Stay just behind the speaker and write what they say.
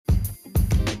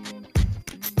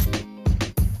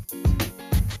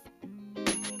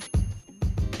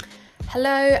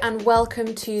Hello and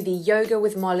welcome to the Yoga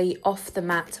with Molly Off the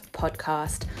Mat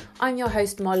podcast. I'm your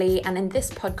host Molly, and in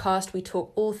this podcast we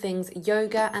talk all things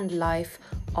yoga and life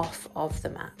off of the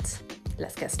mat.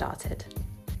 Let's get started.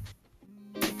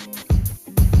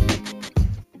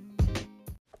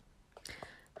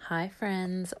 Hi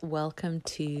friends, welcome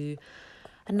to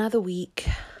another week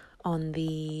on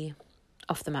the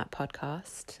Off the Mat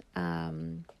podcast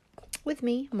with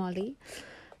me, Molly.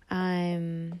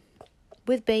 I'm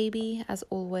with baby, as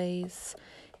always.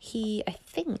 He, I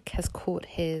think, has caught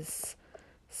his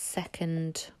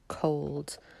second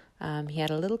cold. He had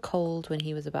a little cold when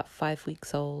he was about 5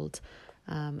 weeks old,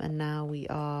 and now we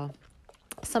are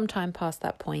some time past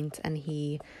that point, and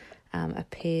he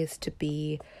appears to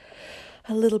be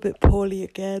a little bit poorly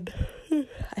again.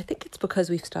 I think it's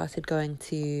because we've started going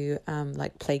to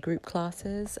playgroup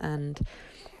classes, and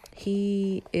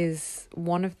he is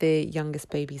one of the youngest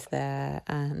babies there,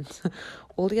 and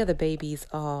all the other babies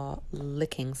are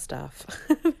licking stuff.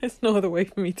 There's no other way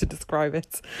for me to describe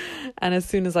it. And as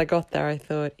soon as I got there, I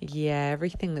thought, yeah,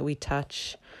 everything that we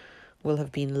touch will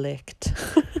have been licked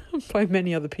by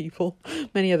many other people,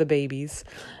 many other babies.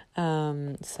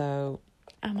 So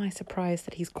am I surprised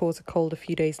that he's caught a cold a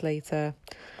few days later?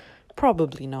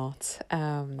 Probably not.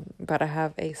 But I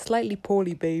have a slightly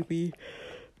poorly baby.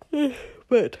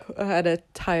 But I had a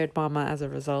tired mama as a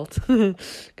result,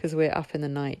 because we're up in the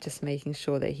night just making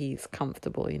sure that he's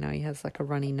comfortable. You know, he has like a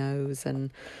runny nose,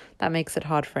 and that makes it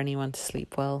hard for anyone to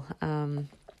sleep well.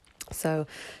 So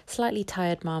slightly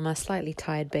tired mama, slightly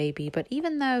tired baby. But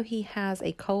even though he has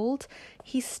a cold,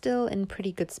 he's still in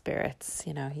pretty good spirits.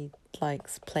 You know, he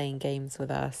likes playing games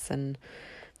with us and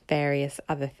various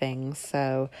other things.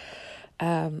 So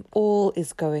all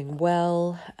is going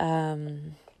well.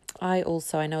 I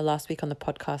know last week on the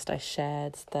podcast I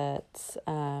shared that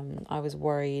I was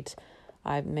worried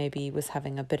I maybe was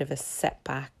having a bit of a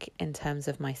setback in terms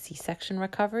of my C-section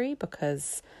recovery,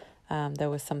 because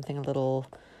there was something a little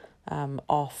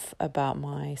off about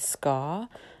my scar.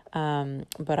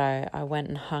 But I went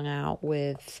and hung out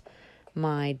with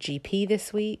my GP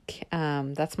this week.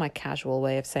 That's my casual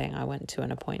way of saying I went to an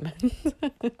appointment.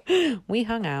 We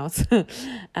hung out,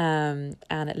 and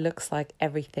it looks like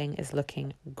everything is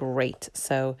looking great.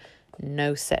 So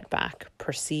no setback.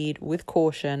 Proceed with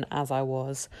caution, as I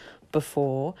was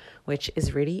before, which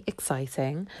is really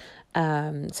exciting.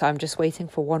 So I'm just waiting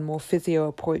for one more physio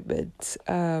appointment,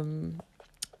 and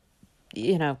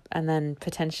then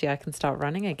potentially I can start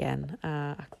running again.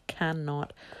 I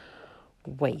cannot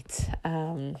wait.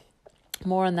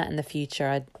 More on that in the future.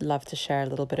 I'd love to share a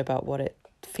little bit about what it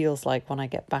feels like when I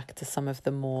get back to some of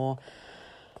the more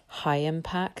high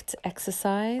impact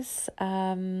exercise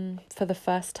for the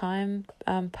first time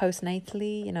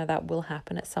postnatally. You know, that will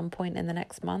happen at some point in the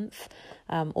next month,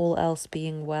 all else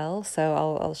being well. So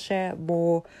I'll share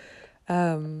more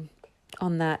on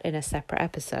that in a separate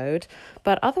episode.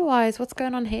 But otherwise, what's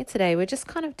going on here today? We're just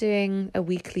kind of doing a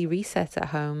weekly reset at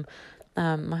home.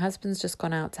 My husband's just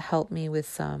gone out to help me with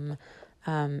some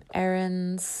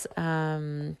errands.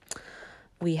 Our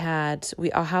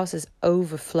house is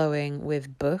overflowing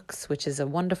with books, which is a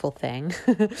wonderful thing.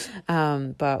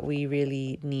 But we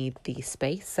really need the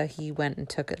space. So he went and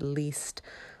took at least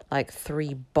like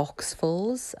 3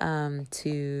 boxfuls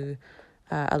to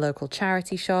a local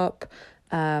charity shop.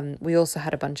 We also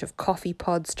had a bunch of coffee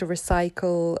pods to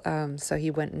recycle. So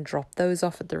he went and dropped those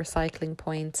off at the recycling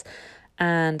point.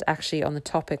 And actually, on the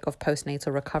topic of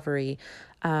postnatal recovery,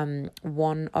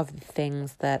 one of the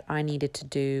things that I needed to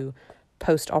do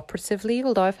post-operatively,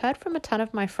 although I've heard from a ton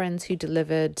of my friends who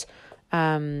delivered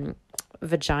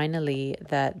vaginally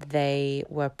that they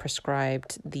were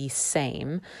prescribed the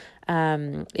same,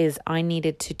 is I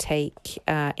needed to take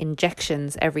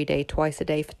injections every day, twice a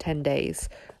day for 10 days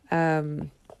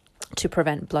to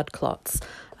prevent blood clots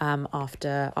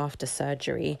after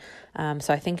surgery.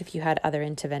 So I think if you had other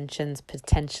interventions,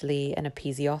 potentially an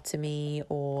episiotomy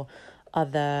or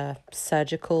other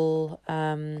surgical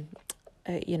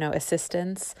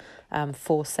assistance,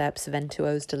 forceps,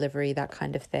 ventuose delivery, that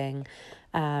kind of thing,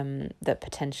 that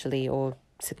potentially, or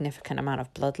significant amount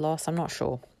of blood loss. I'm not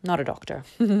sure, not a doctor.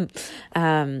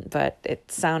 But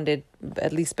it sounded,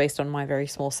 at least based on my very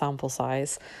small sample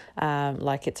size,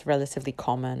 like it's relatively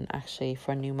common actually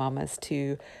for new mamas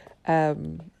to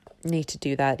need to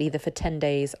do that either for 10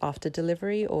 days after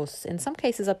delivery, or in some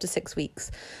cases up to 6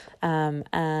 weeks.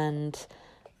 And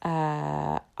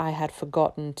I had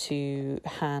forgotten to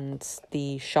hand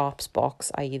the sharps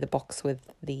box, i.e. the box with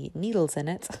the needles in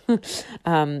it,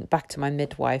 back to my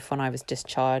midwife when I was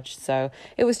discharged. So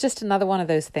it was just another one of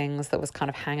those things that was kind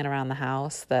of hanging around the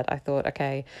house that I thought,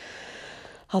 okay,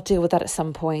 I'll deal with that at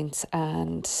some point.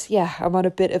 And yeah, I'm on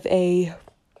a bit of a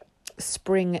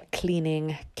spring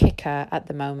cleaning kicker at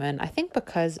the moment. I think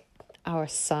because our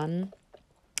son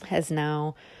has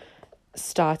now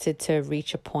started to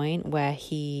reach a point where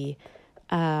he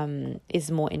is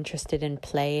more interested in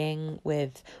playing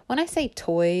with, when I say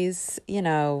toys,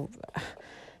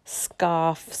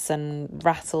 scarves and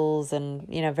rattles and,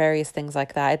 various things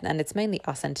like that. And it's mainly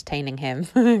us entertaining him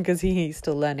because he's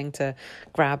still learning to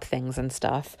grab things and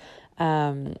stuff.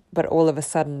 But all of a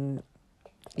sudden,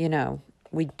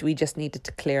 we just needed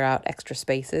to clear out extra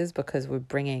spaces because we're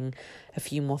bringing a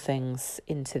few more things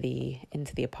into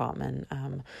the apartment.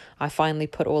 I finally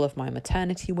put all of my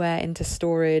maternity wear into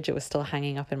storage. It was still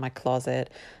hanging up in my closet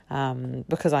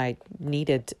because I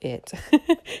needed it.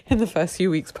 In the first few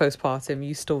weeks postpartum,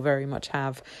 you still very much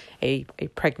have a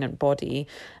pregnant body.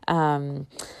 On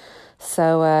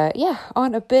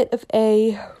a bit of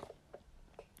a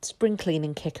spring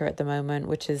cleaning kicker at the moment,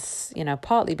 which is,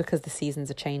 partly because the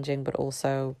seasons are changing, but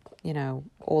also,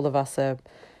 all of us are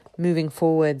moving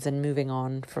forwards and moving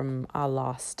on from our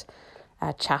last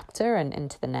chapter and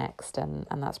into the next. And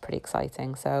that's pretty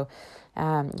exciting. So,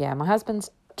 my husband's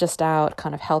just out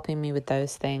kind of helping me with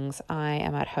those things. I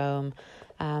am at home,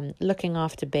 looking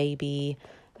after baby,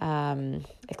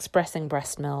 expressing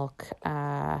breast milk,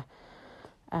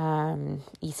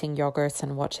 eating yogurts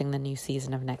and watching the new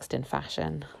season of Next in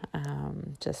Fashion.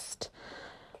 Just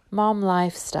mom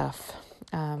life stuff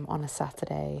on a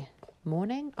Saturday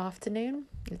morning, afternoon.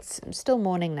 It's still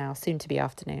morning now, soon to be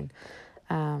afternoon.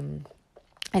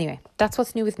 Anyway, that's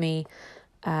what's new with me.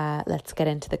 Let's get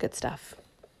into the good stuff.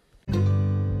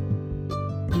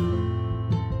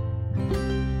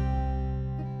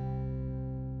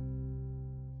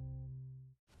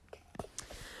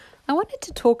 I wanted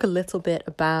to talk a little bit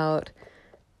about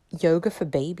yoga for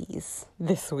babies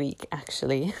this week,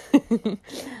 actually.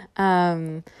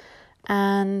 And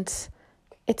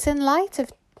it's in light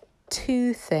of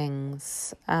two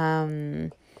things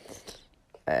that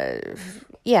are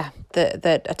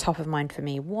top of mind for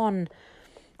me. One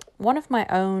of my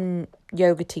own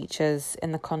yoga teachers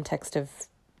in the context of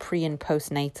pre and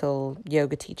postnatal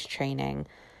yoga teacher training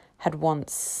had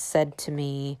once said to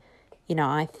me,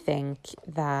 I think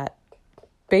that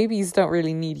babies don't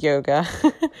really need yoga.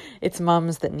 It's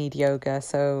mums that need yoga.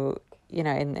 So,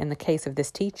 in the case of this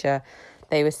teacher,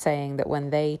 they were saying that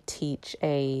when they teach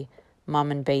a mum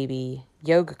and baby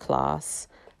yoga class,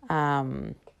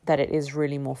 that it is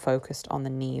really more focused on the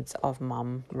needs of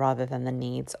mum rather than the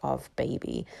needs of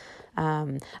baby.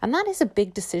 And that is a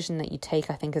big decision that you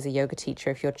take, I think, as a yoga teacher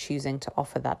if you're choosing to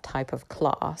offer that type of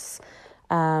class,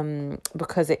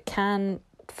 because it can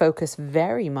focus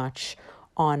very much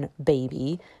on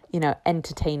baby,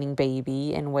 entertaining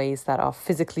baby in ways that are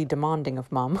physically demanding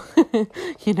of mum.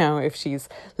 If she's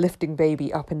lifting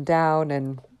baby up and down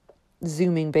and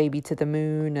zooming baby to the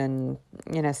moon and,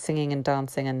 singing and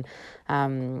dancing. And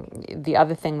the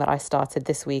other thing that I started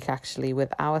this week actually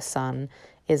with our son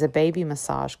is a baby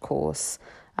massage course,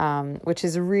 which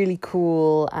is really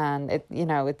cool. And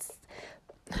it's,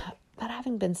 that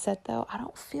having been said though, I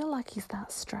don't feel like he's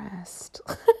that stressed.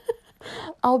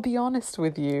 I'll be honest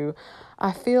with you.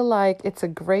 I feel like it's a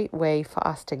great way for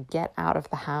us to get out of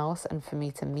the house and for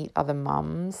me to meet other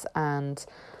mums. And,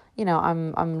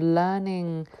 I'm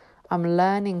learning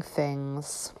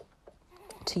things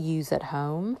to use at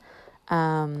home.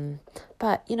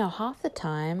 But, half the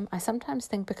time I sometimes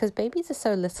think because babies are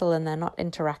so little and they're not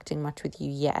interacting much with you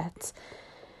yet,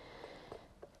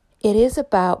 it is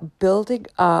about building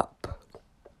up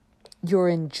your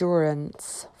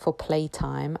endurance for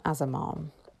playtime as a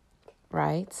mom,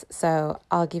 right? So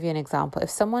I'll give you an example.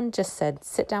 If someone just said,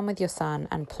 sit down with your son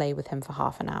and play with him for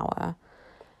half an hour,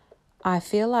 I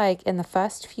feel like in the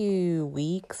first few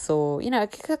weeks or,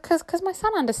 because my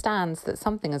son understands that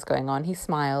something is going on. He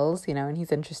smiles, and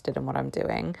he's interested in what I'm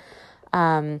doing.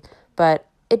 But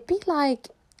it'd be like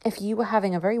if you were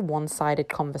having a very one-sided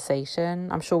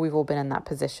conversation. I'm sure we've all been in that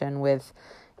position with,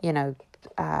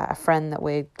 a friend that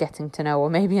we're getting to know, or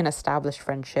maybe an established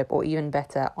friendship, or even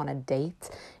better, on a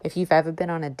date. If you've ever been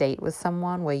on a date with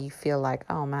someone where you feel like,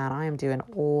 oh man, I am doing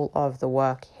all of the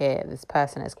work here. This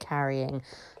person is carrying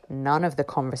none of the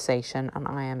conversation and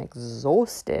I am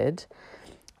exhausted.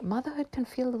 Motherhood can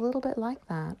feel a little bit like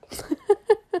that.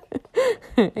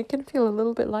 It can feel a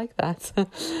little bit like that.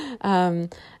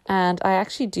 And I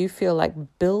actually do feel like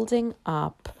building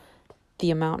up the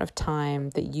amount of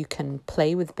time that you can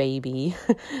play with baby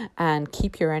and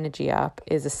keep your energy up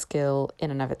is a skill in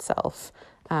and of itself.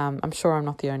 I'm sure I'm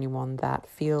not the only one that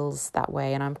feels that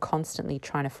way, and I'm constantly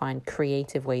trying to find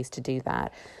creative ways to do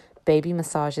that. baby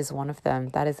massage is one of them.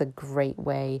 That is a great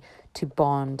way to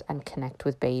bond and connect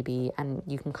with baby, and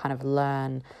you can kind of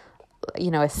learn,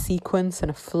 a sequence and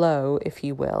a flow, if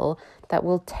you will, that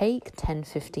will take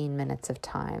 10-15 minutes of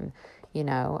time,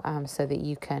 so that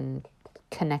you can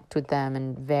connect with them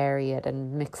and vary it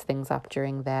and mix things up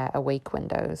during their awake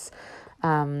windows.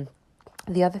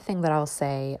 The other thing that I'll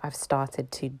say I've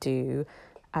started to do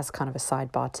as kind of a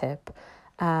sidebar tip,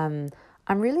 I'm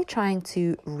really trying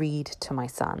to read to my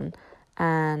son,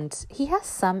 and he has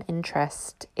some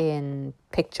interest in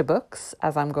picture books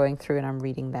as I'm going through and I'm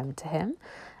reading them to him.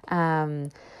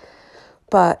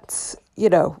 But,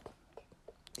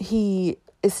 he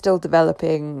is still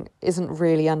developing, isn't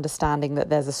really understanding that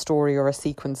there's a story or a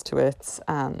sequence to it.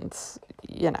 And,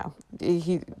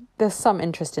 there's some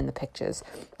interest in the pictures.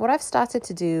 What I've started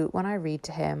to do when I read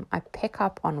to him, I pick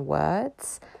up on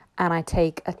words and I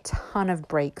take a ton of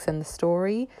breaks in the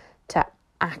story to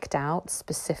act out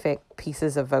specific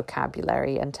pieces of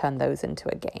vocabulary and turn those into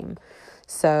a game.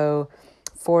 So,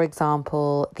 for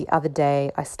example, the other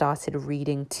day I started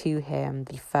reading to him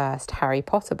the first Harry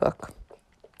Potter book.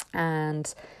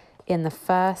 And in the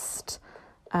first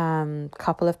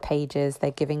couple of pages, they're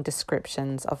giving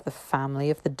descriptions of the family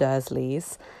of the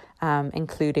Dursleys,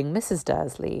 including Mrs.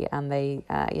 Dursley. And they,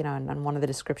 and one of the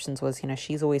descriptions was,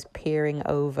 she's always peering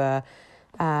over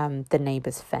the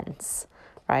neighbor's fence,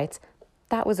 right?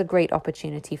 That was a great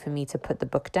opportunity for me to put the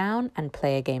book down and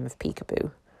play a game of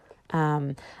peekaboo.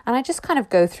 And I just kind of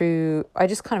go through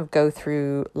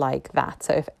like that.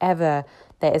 So if ever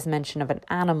there is mention of an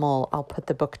animal, I'll put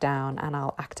the book down and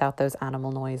I'll act out those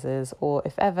animal noises. Or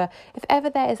if ever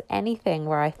there is anything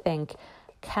where I think,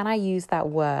 can I use that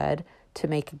word to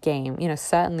make a game?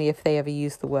 Certainly if they ever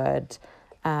use the word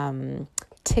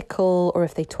tickle, or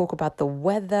if they talk about the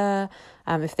weather,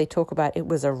 if they talk about it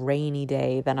was a rainy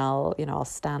day, then I'll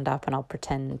stand up and I'll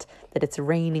pretend that it's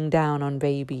raining down on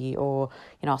baby, or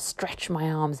I'll stretch my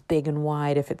arms big and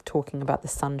wide if it's talking about the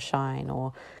sunshine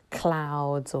or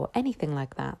clouds or anything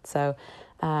like that. So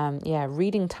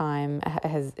reading time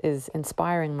is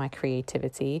inspiring my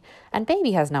creativity, and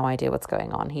baby has no idea what's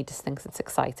going on. He just thinks it's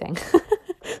exciting.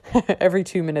 Every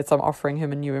 2 minutes I'm offering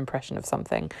him a new impression of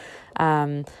something.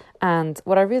 And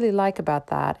what I really like about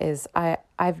that is I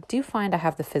do find I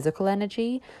have the physical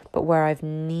energy, but where I've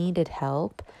needed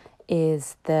help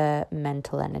is the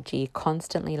mental energy,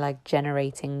 constantly like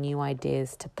generating new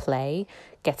ideas to play,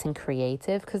 getting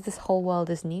creative, because this whole world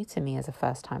is new to me as a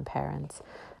first-time parent.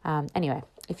 Anyway,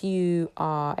 if you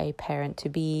are a parent to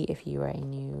be, if you are a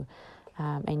new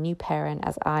parent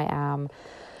as I am,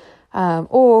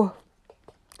 or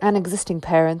an existing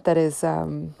parent that is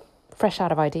fresh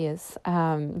out of ideas,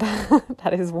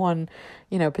 that is one,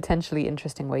 potentially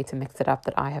interesting way to mix it up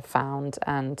that I have found.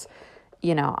 And,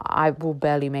 I will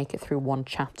barely make it through one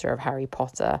chapter of Harry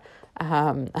Potter,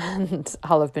 and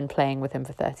I'll have been playing with him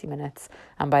for 30 minutes.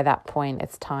 And by that point,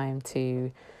 it's time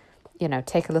to,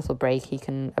 take a little break. He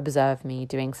can observe me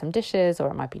doing some dishes,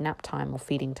 or it might be nap time or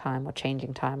feeding time or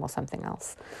changing time or something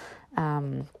else.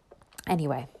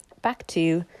 Anyway, back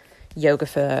to yoga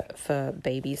for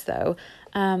babies though.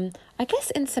 I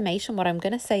guess in summation, what I'm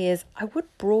going to say is I would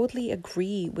broadly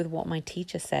agree with what my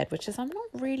teacher said, which is I'm not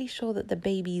really sure that the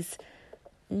babies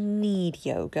need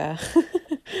yoga.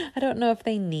 I don't know if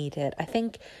they need it. I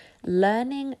think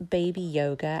learning baby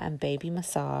yoga and baby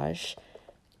massage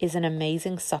is an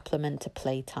amazing supplement to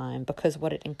playtime, because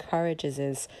what it encourages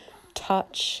is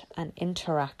touch and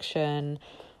interaction.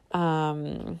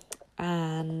 And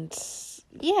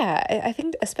yeah, I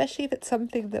think especially if it's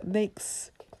something that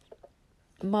makes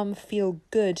mum feel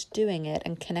good doing it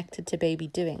and connected to baby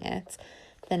doing it,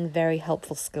 then very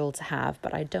helpful skill to have.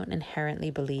 But I don't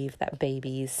inherently believe that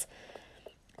babies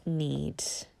need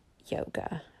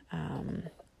yoga.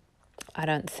 I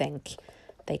don't think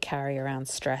they carry around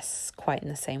stress quite in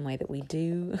the same way that we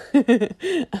do. I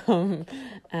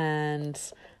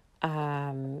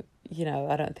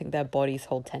don't think their bodies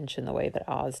hold tension the way that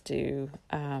ours do,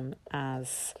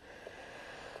 as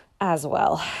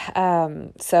well.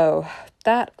 So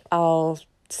that I'll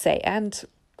say. And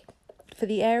for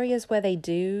the areas where they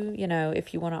do,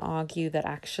 if you want to argue that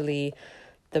actually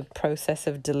the process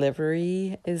of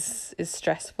delivery is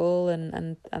stressful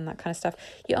and that kind of stuff,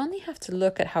 you only have to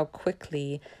look at how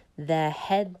quickly their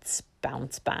heads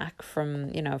bounce back from,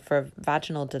 for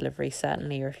vaginal delivery,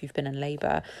 certainly, or if you've been in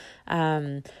labor,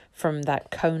 from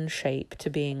that cone shape to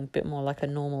being a bit more like a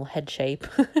normal head shape,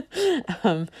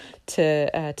 to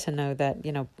know that,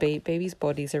 babies'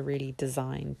 bodies are really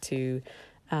designed to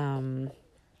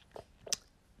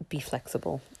be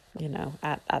flexible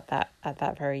at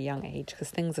that very young age, because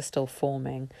things are still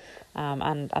forming,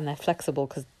 and they're flexible,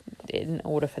 because in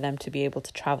order for them to be able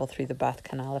to travel through the birth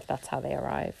canal, if that's how they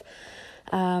arrive.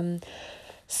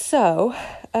 So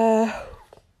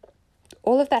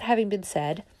all of that having been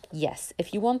said, yes,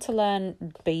 if you want to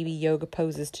learn baby yoga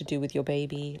poses to do with your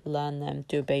baby, learn them,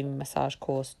 do a baby massage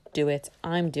course, do it.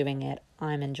 I'm doing it.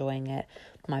 I'm enjoying it.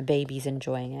 My baby's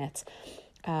enjoying it.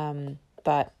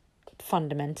 But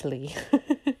fundamentally,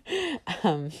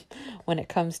 when it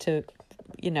comes to,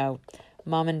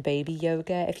 mom and baby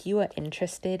yoga, if you are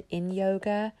interested in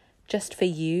yoga just for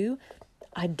you,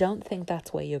 I don't think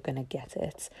that's where you're going to get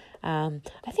it. I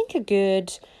think a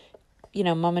good,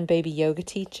 mom and baby yoga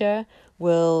teacher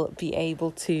will be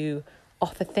able to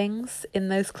offer things in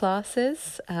those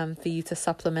classes for you to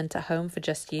supplement at home for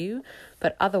just you.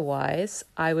 But otherwise,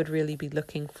 I would really be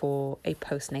looking for a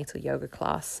postnatal yoga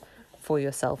class for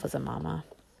yourself as a mama.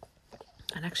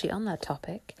 And actually, on that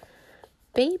topic,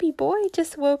 baby boy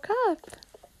just woke up.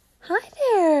 Hi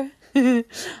there.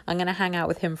 I'm going to hang out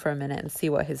with him for a minute and see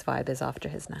what his vibe is after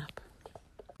his nap.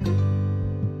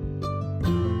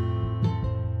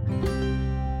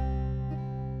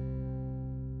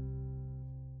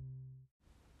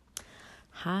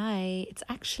 Hi, it's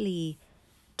actually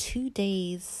 2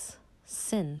 days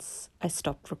since I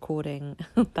stopped recording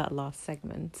that last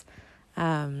segment.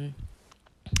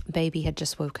 Baby had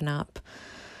just woken up,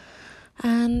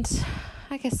 and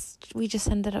I guess we just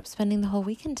ended up spending the whole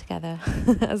weekend together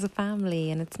as a family,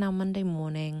 and it's now Monday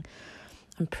morning.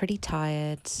 I'm pretty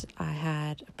tired. I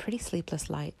had a pretty sleepless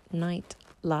night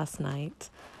last night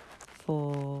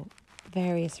for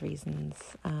various reasons.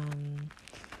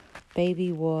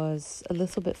 Baby was a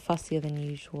little bit fussier than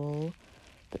usual,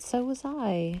 but so was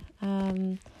I.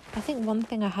 I think one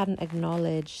thing I hadn't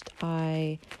acknowledged,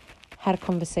 I had a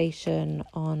conversation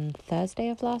on Thursday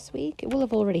of last week. It will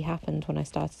have already happened when I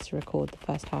started to record the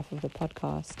first half of the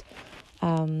podcast.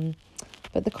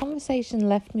 But the conversation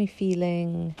left me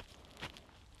feeling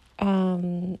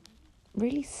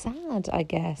really sad, I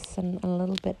guess, and a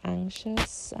little bit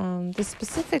anxious. The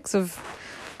specifics of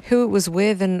who it was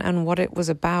with and what it was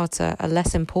about are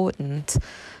less important,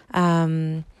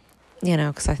 because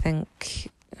I think,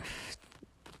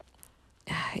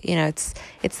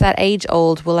 it's that age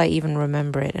old, will I even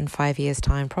remember it in 5 years'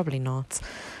 time? Probably not.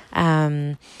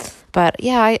 But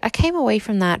yeah, I came away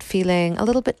from that feeling a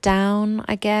little bit down,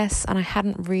 I guess, and I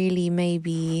hadn't really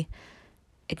maybe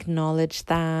acknowledged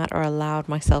that or allowed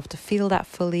myself to feel that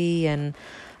fully. And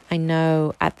I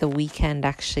know at the weekend,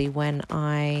 actually, when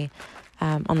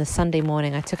on the Sunday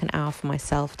morning, I took an hour for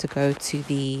myself to go to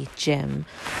the gym.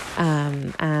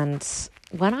 And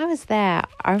when I was there,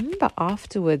 I remember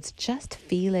afterwards just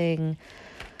feeling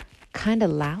kind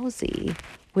of lousy,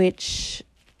 which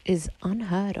is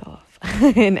unheard of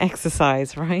in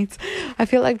exercise, right? I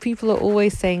feel like people are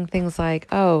always saying things like,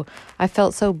 oh, I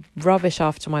felt so rubbish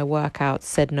after my workout,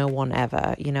 said no one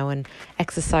ever, and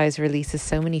exercise releases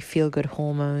so many feel-good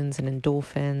hormones and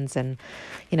endorphins and,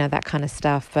 that kind of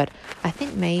stuff. But I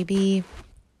think maybe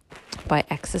by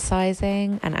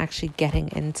exercising and actually getting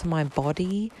into my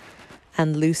body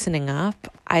and loosening up,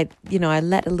 I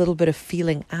let a little bit of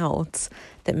feeling out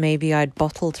that maybe I'd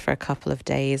bottled for a couple of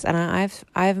days. And I've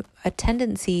a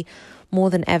tendency more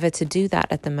than ever to do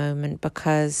that at the moment,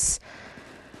 because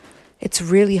it's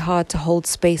really hard to hold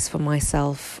space for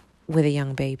myself with a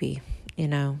young baby,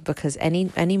 because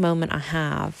any moment I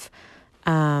have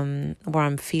where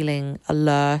I'm feeling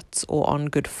alert or on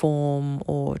good form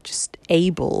or just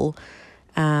able,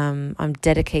 I'm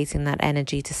dedicating that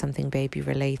energy to something baby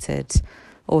related,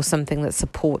 or something that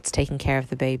supports taking care of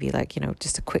the baby, like,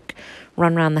 just a quick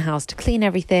run around the house to clean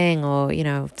everything, or,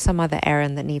 some other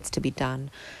errand that needs to be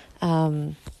done.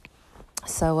 It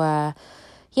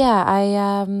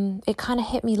kind of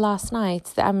hit me last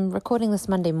night. I'm recording this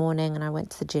Monday morning, and I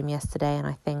went to the gym yesterday, and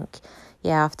I think,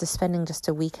 after spending just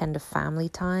a weekend of family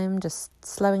time, just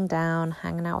slowing down,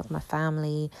 hanging out with my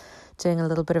family, doing a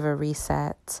little bit of a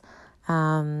reset,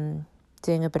 doing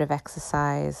a bit of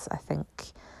exercise, I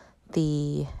think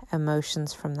the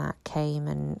emotions from that came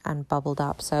and bubbled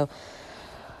up. So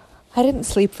I didn't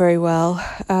sleep very well.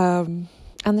 And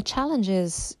the challenge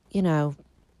is,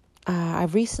 I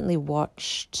recently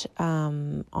watched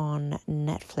on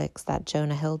Netflix that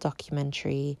Jonah Hill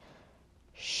documentary,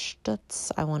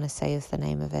 Stutz, I want to say is the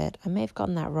name of it. I may have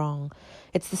gotten that wrong.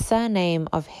 It's the surname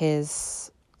of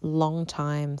his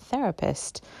longtime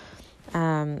therapist,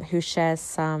 who shares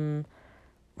some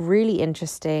really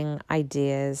interesting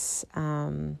ideas.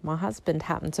 My husband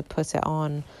happened to put it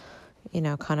on,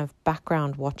 kind of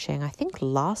background watching, I think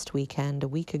last weekend, a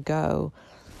week ago.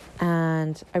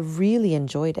 and I really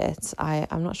enjoyed it.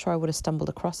 I'm not sure I would have stumbled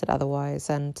across it otherwise.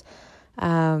 And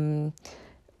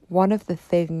one of the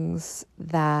things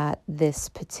that this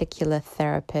particular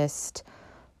therapist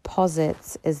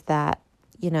posits is that,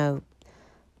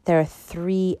 there are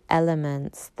 3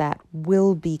 elements that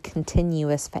will be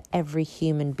continuous for every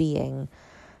human being.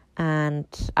 And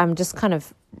I'm just kind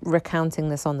of recounting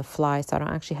this on the fly, so I don't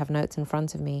actually have notes in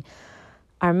front of me.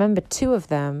 I remember 2 of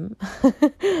them.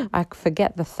 I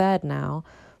forget the third now,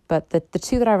 but the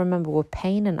 2 that I remember were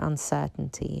pain and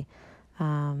uncertainty.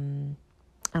 And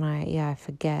I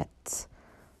forget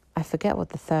what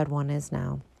the third one is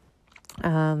now.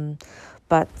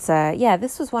 But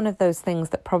this was one of those things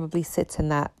that probably sits in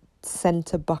that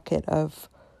center bucket of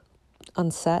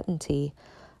uncertainty.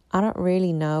 I don't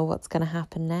really know what's going to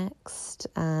happen next,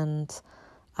 and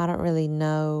I don't really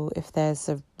know if there's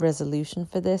a resolution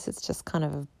for this. It's just kind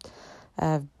of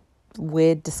a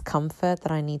weird discomfort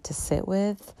that I need to sit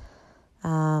with.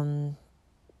 There's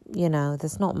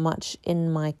not much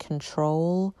in my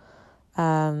control,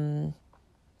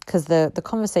 because the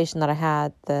conversation that I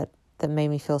had that made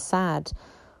me feel sad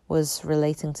was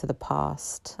relating to the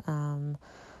past. And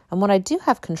what I do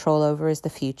have control over is the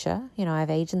future. I have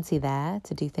agency there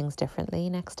to do things differently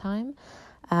next time.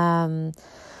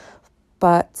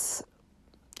 But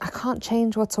I can't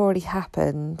change what's already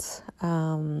happened.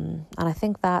 And I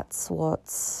think that's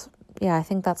what I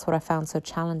found so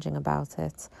challenging about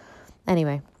it.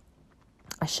 Anyway,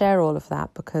 I share all of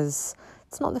that because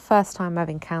it's not the first time I've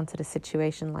encountered a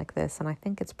situation like this, and I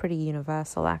think it's pretty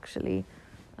universal, actually,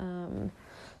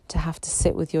 to have to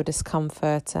sit with your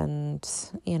discomfort, and,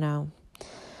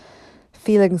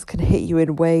 feelings can hit you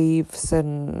in waves,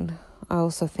 and I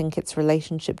also think it's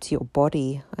relationship to your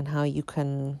body and how you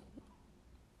can,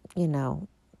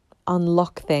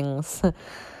 unlock things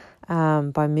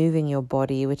by moving your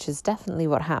body, which is definitely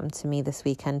what happened to me this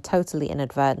weekend, totally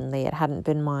inadvertently. It hadn't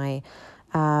been my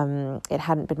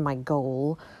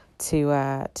goal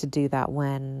to do that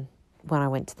when I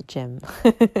went to the gym.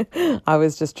 I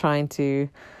was just trying to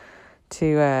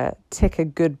tick a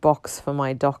good box for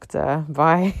my doctor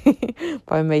by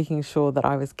making sure that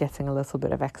I was getting a little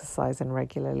bit of exercise in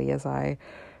regularly as I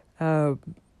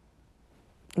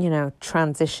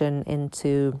transition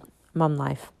into mum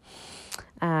life,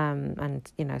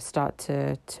 and start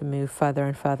to move further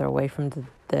and further away from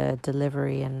the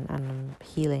delivery and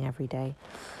healing every day.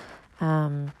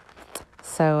 The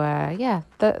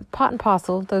part and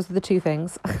parcel, those are the 2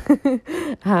 things.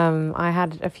 I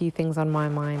had a few things on my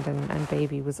mind, and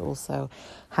baby was also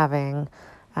having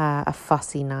a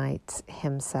fussy night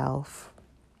himself.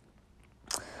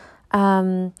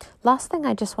 Last thing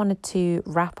I just wanted to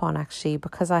wrap on, actually,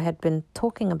 because I had been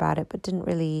talking about it but didn't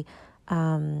really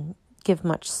give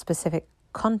much specific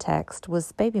context,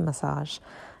 was baby massage,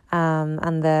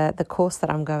 and the course that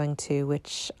I'm going to,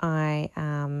 which I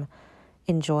am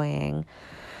enjoying.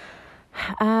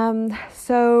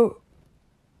 So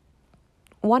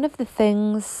one of the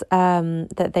things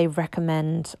that they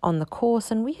recommend on the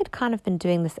course, and we had kind of been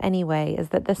doing this anyway, is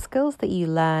that the skills that you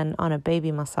learn on a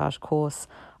baby massage course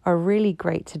are really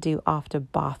great to do after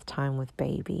bath time with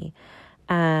baby.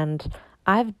 And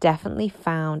I've definitely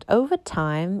found over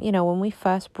time, when we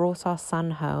first brought our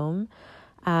son home,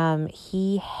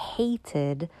 he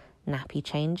hated nappy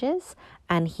changes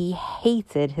and he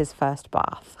hated his first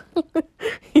bath.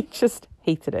 He just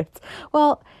hated it.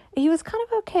 Well, he was kind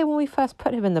of okay when we first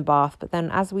put him in the bath, but then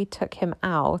as we took him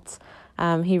out,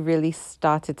 he really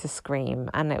started to scream.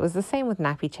 And it was the same with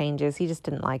nappy changes. He just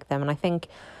didn't like them. And I think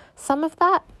some of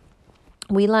that,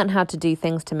 we learned how to do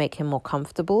things to make him more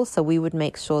comfortable. So we would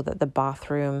make sure that the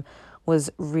bathroom was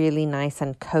really nice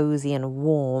and cozy and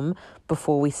warm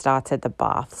before we started the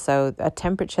bath. So a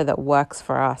temperature that works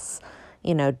for us,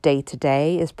 day to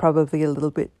day is probably a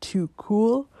little bit too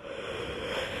cool.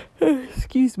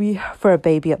 Excuse me, for a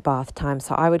baby at bath time.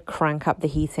 So I would crank up the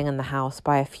heating in the house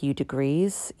by a few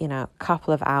degrees, a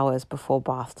couple of hours before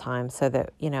bath time, so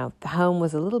that, the home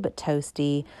was a little bit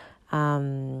toasty.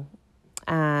 And,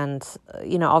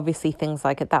 obviously things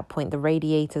like at that point, the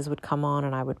radiators would come on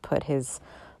and I would put his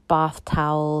bath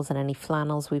towels and any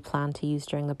flannels we planned to use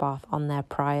during the bath on there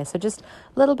prior. So just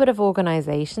a little bit of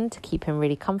organization to keep him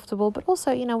really comfortable. But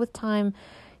also, with time,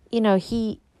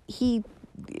 he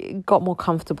got more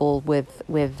comfortable with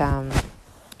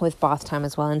bath time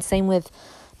as well. And same with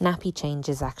nappy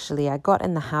changes, actually. I got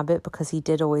in the habit, because he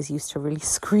did always used to really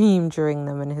scream during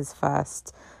them in his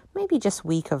first, maybe just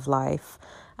week of life.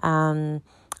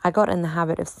 I got in the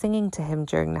habit of singing to him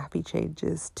during nappy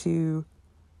changes to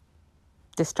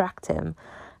distract him.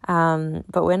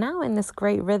 But we're now in this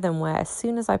great rhythm where as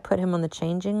soon as I put him on the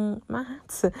changing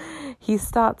mat, he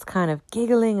starts kind of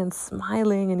giggling and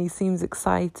smiling, and he seems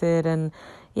excited. And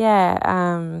he's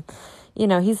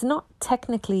not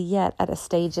technically yet at a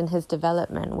stage in his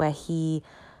development where he,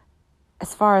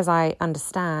 as far as I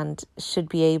understand, should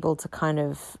be able to kind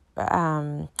of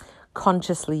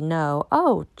consciously know,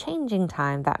 oh, changing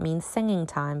time, that means singing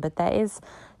time. But there is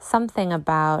something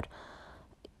about,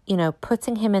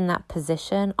 putting him in that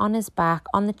position on his back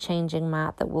on the changing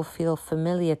mat that will feel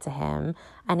familiar to him,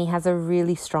 and he has a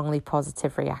really strongly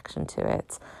positive reaction to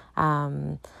it.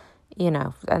 And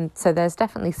so there's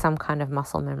definitely some kind of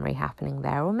muscle memory happening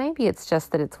there. Or maybe it's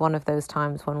just that it's one of those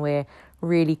times when we're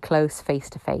really close face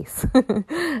to face.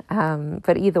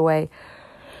 But either way,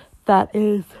 that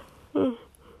is,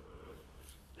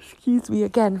 excuse me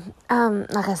again.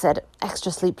 Like I said,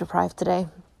 extra sleep deprived today.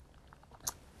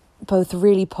 Both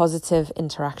really positive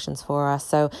interactions for us.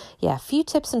 So yeah, a few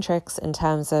tips and tricks in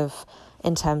terms of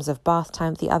bath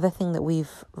time. The other thing that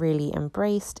we've really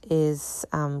embraced is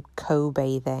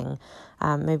co-bathing.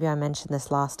 Maybe I mentioned this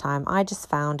last time. I just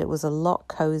found it was a lot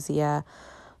cozier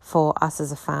for us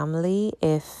as a family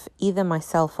if either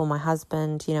myself or my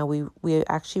husband, we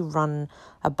actually run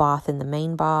a bath in the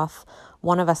main bath.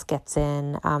 One of us gets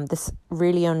in. This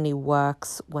really only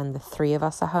works when the three of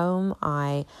us are home.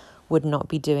 I would not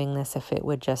be doing this if it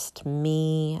were just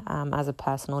me as a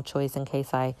personal choice in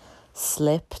case I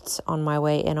slipped on my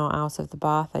way in or out of the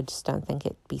bath. I just don't think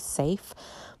it'd be safe.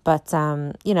 But,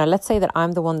 let's say that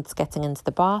I'm the one that's getting into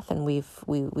the bath and we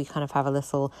kind of have a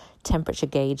little temperature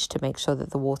gauge to make sure that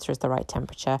the water is the right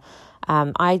temperature.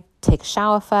 I take a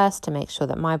shower first to make sure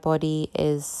that my body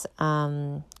is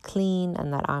clean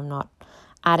and that I'm not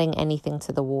adding anything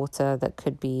to the water that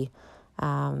could be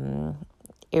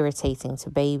irritating to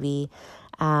baby.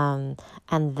 And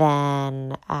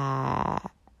then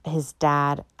his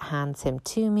dad hands him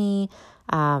to me,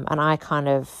 and I kind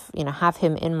of have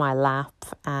him in my lap,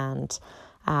 and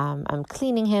I'm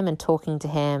cleaning him and talking to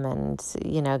him and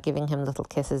giving him little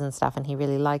kisses and stuff, and he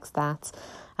really likes that.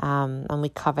 And we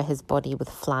cover his body with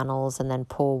flannels and then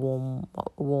pour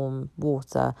warm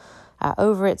water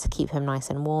over it to keep him nice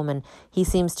and warm, and he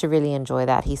seems to really enjoy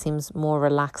that. He seems more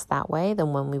relaxed that way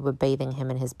than when we were bathing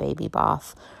him in his baby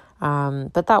bath.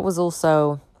 But that was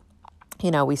also,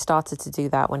 we started to do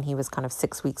that when he was kind of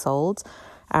 6 weeks old,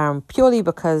 purely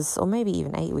because, or maybe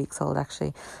even 8 weeks old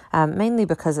actually, mainly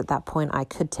because at that point I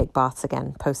could take baths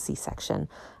again post C-section.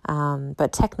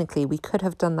 But technically we could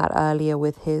have done that earlier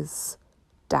with his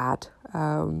dad.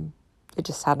 It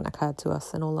just hadn't occurred to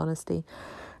us, in all honesty.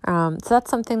 So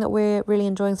that's something that we're really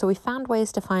enjoying. So we found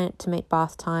ways to make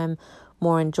bath time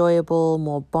more enjoyable,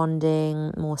 more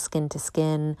bonding, more skin to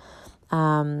skin.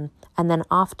 And then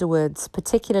afterwards,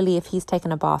 particularly if he's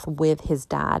taken a bath with his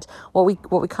dad, what we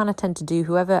kind of tend to do,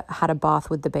 whoever had a bath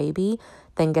with the baby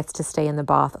then gets to stay in the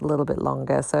bath a little bit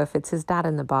longer. So if it's his dad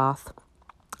in the bath,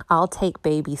 I'll take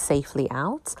baby safely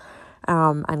out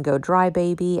and go dry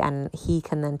baby, and he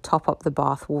can then top up the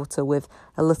bath water with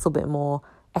a little bit more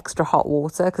extra hot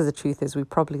water, because the truth is we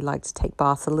probably like to take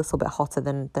baths a little bit hotter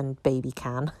than baby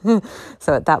can.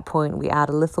 So at that point we add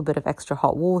a little bit of extra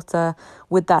hot water.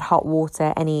 With that hot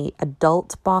water, any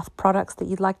adult bath products that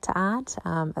you'd like to add.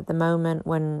 At the moment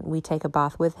when we take a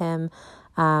bath with him,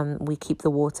 we keep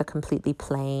the water completely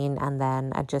plain, and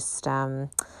then our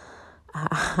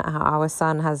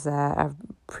son has a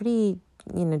pretty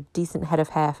decent head of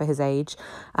hair for his age,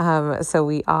 so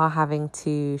we are having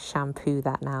to shampoo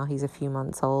that now. He's a few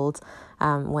months old,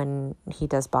 when he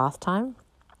does bath time.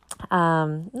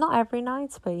 Not every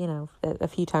night, but a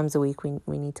few times a week we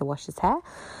need to wash his hair.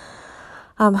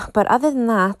 But other than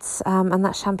that, and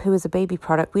that shampoo is a baby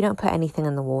product, we don't put anything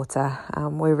in the water.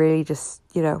 We're really just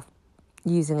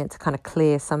using it to kind of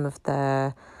clear some of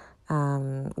the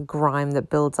grime that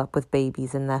builds up with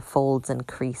babies in their folds and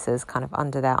creases, kind of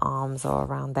under their arms or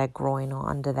around their groin or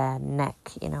under their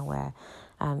neck, where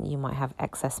you might have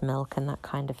excess milk and that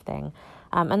kind of thing.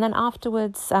 And then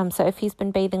afterwards, so if he's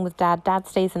been bathing with dad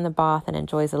stays in the bath and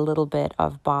enjoys a little bit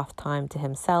of bath time to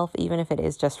himself, even if it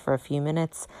is just for a few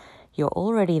minutes. You're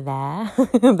already there.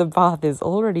 The bath is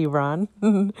already run,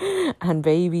 and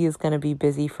baby is going to be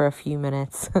busy for a few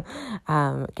minutes,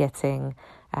 getting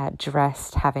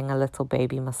dressed, having a little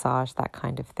baby massage, that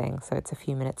kind of thing. So it's a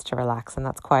few minutes to relax, and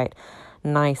that's quite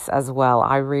nice as well.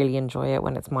 I really enjoy it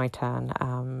when it's my turn,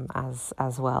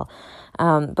 as well.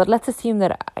 But let's assume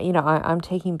that I'm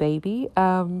taking baby.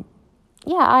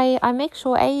 I make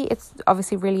sure it's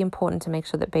obviously really important to make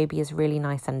sure that baby is really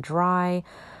nice and dry.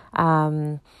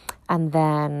 And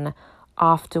then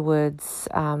afterwards,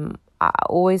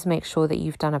 always make sure that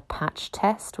you've done a patch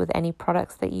test with any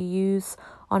products that you use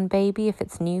on baby if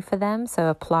it's new for them. So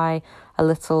apply a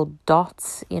little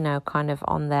dot, kind of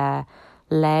on their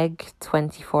leg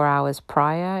 24 hours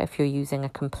prior if you're using a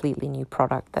completely new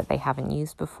product that they haven't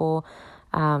used before.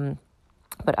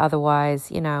 But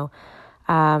otherwise,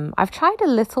 I've tried a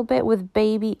little bit with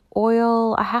baby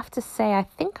oil. I have to say, I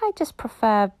think I just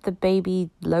prefer the baby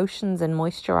lotions and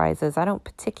moisturizers. I don't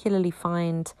particularly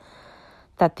find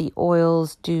that the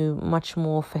oils do much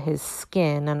more for his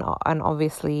skin, and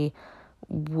obviously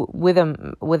with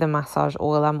a massage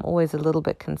oil, I'm always a little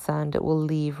bit concerned it will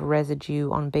leave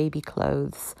residue on baby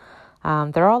clothes.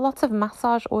 There are lots of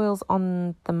massage oils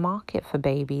on the market for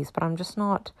babies, but I'm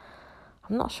not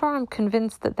sure I'm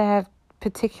convinced that they're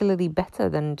particularly better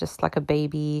than just like a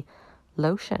baby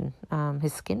lotion.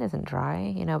 His skin isn't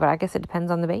dry, but I guess it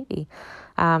depends on the baby.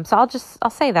 So I'll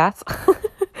say that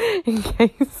in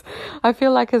case I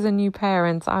feel like as a new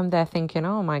parent, I'm there thinking,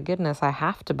 oh my goodness, I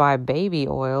have to buy baby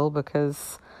oil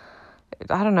because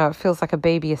I don't know, it feels like a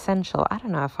baby essential. I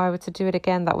don't know, if I were to do it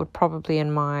again, that would probably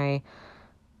in my,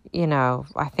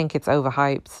 I think it's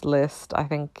overhyped list. I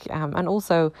think, and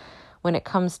also when it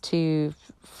comes to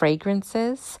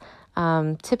fragrances,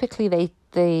 typically they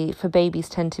for babies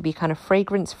tend to be kind of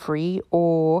fragrance free,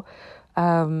 or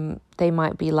they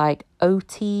might be like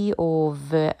OT or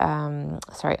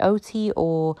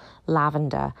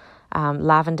lavender.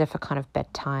 Lavender for kind of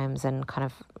bedtimes, and kind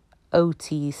of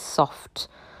OT soft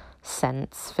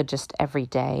scents for just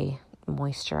everyday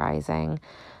moisturizing.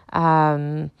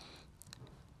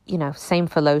 Same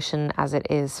for lotion as it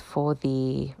is for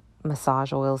the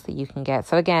massage oils that you can get.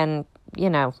 So again,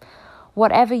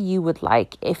 whatever you would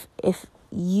like. If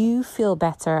you feel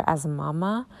better as a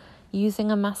mama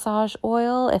using a massage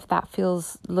oil, if that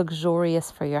feels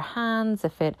luxurious for your hands,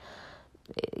 if it,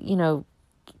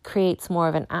 creates more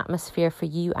of an atmosphere for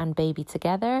you and baby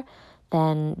together,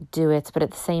 then do it. But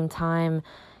at the same time,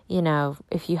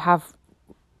 if you have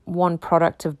one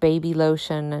product of baby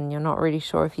lotion and you're not really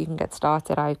sure if you can get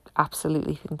started, I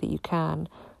absolutely think that you can.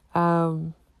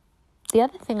 The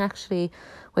other thing actually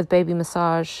with baby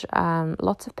massage,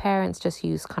 lots of parents just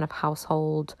use kind of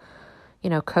household,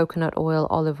 coconut oil,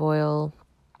 olive oil,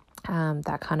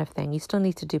 that kind of thing. You still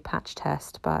need to do patch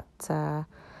test, but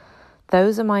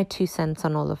those are my 2 cents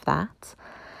on all of that.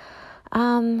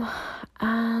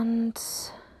 And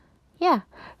yeah,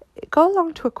 go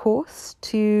along to a course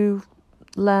to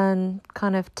learn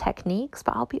kind of techniques,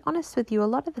 but I'll be honest with you, a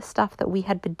lot of the stuff that we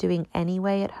had been doing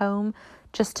anyway at home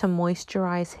just to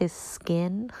moisturize his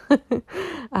skin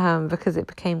because it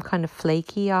became kind of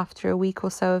flaky after a week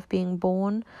or so of being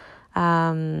born.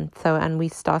 And we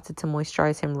started to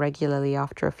moisturize him regularly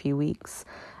after a few weeks.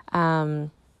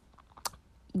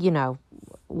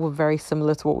 Were very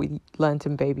similar to what we learned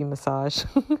in baby massage.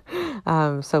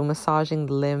 So massaging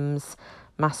the limbs,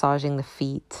 massaging the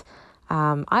feet.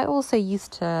 I also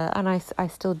used to, and I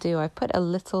still do, I put a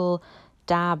little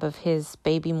dab of his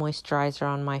baby moisturizer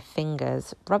on my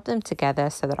fingers, rub them together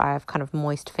so that I have kind of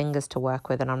moist fingers to work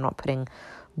with and I'm not putting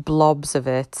blobs of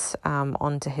it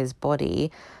onto his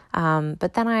body.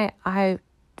 But then I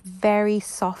very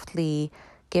softly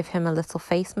give him a little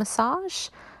face massage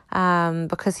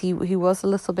because he was a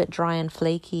little bit dry and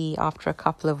flaky after a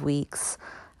couple of weeks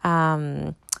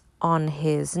on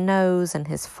his nose and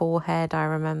his forehead, I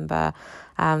remember.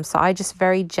 So I just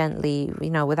very gently,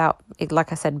 without,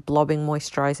 like I said, blobbing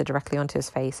moisturizer directly onto his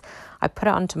face, I put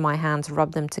it onto my hands,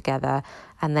 rub them together,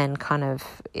 and then kind of,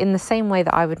 in the same way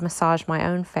that I would massage my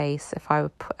own face if I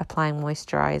were applying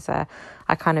moisturizer,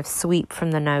 I kind of sweep from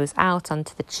the nose out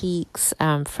onto the cheeks,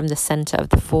 from the center of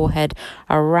the forehead,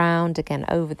 around, again,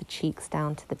 over the cheeks,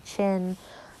 down to the chin.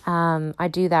 I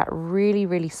do that really,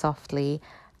 really softly,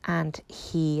 and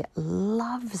he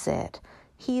loves it.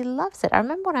 He loves it. I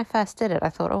remember when I first did it, I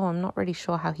thought, I'm not really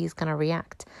sure how he's going to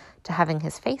react to having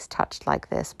his face touched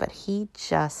like this, but he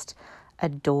just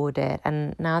adored it.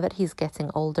 And now that he's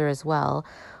getting older as well,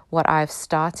 what I've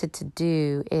started to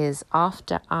do is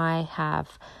after I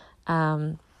have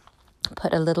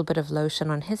put a little bit of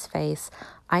lotion on his face,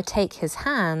 I take his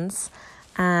hands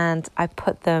and I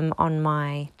put them on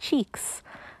my cheeks.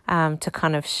 To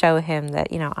kind of show him that,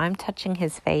 I'm touching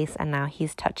his face and now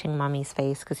he's touching mummy's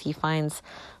face, because he finds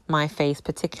my face,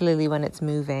 particularly when it's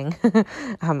moving,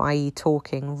 i.e.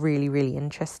 talking, really, really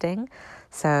interesting.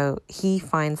 So he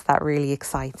finds that really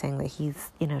exciting that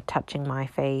he's, touching my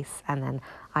face and then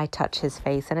I touch his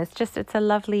face. And it's a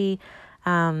lovely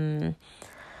bonding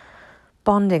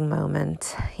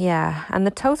moment. Yeah. And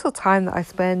the total time that I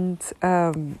spend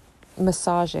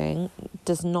massaging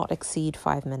does not exceed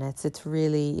 5 minutes. It's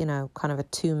really, kind of a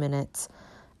 2-minute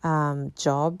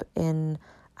job in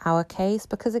our case,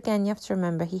 because again, you have to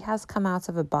remember he has come out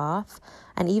of a bath,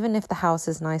 and even if the house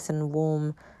is nice and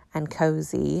warm and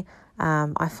cozy,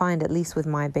 I find, at least with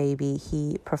my baby,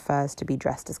 he prefers to be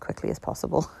dressed as quickly as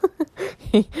possible.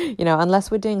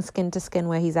 Unless we're doing skin to skin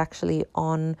where he's actually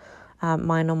on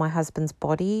mine or my husband's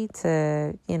body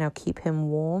to, keep him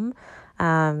warm.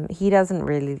 He doesn't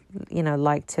really,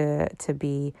 like to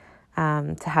be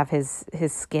to have his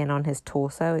skin on his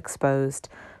torso exposed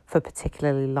for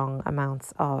particularly long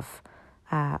amounts of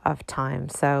time.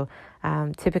 So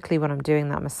typically when I'm doing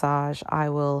that massage, I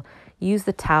will use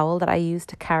the towel that I use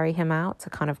to carry him out to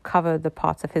kind of cover the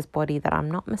parts of his body that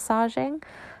I'm not massaging,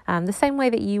 the same way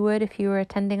that you would if you were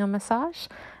attending a massage.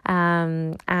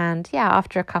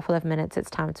 After a couple of minutes, it's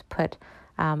time to put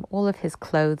all of his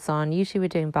clothes on. Usually we're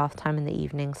doing bath time in the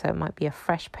evening, so it might be a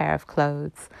fresh pair of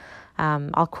clothes.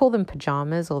 I'll call them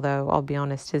pajamas, although I'll be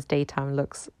honest, his daytime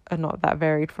looks are not that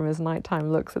varied from his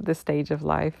nighttime looks at this stage of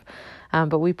life.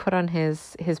 But we put on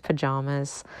his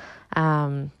pajamas.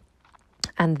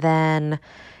 And then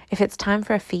if it's time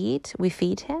for a feed, we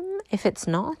feed him. If it's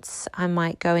not, I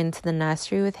might go into the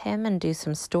nursery with him and do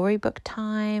some storybook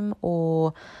time,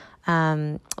 or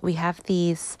we have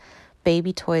these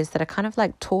baby toys that are kind of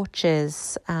like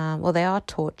torches. They are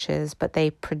torches, but they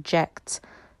project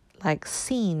like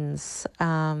scenes. You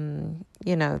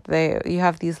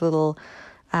have these little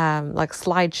like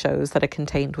slideshows that are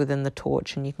contained within the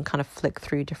torch, and you can kind of flick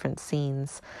through different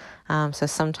scenes. So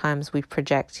sometimes we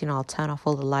project, I'll turn off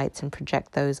all the lights and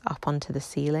project those up onto the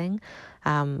ceiling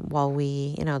while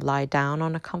we, lie down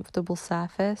on a comfortable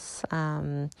surface.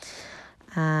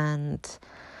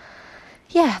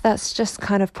 That's just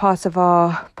kind of part of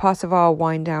our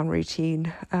wind down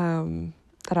routine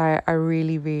that I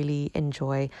really, really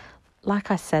enjoy.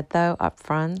 Like I said, though, up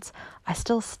front, I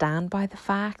still stand by the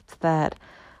fact that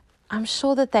I'm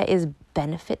sure that there is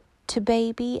benefit to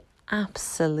baby,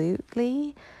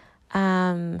 absolutely.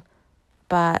 But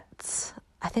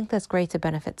I think there's greater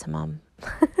benefit to mum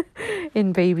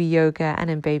in baby yoga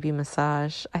and in baby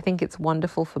massage. I think it's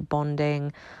wonderful for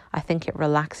bonding. I think it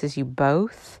relaxes you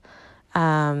both.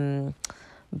 But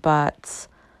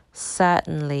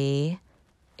certainly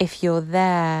if you're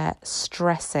there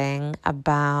stressing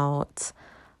about,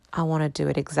 I want to do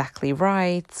it exactly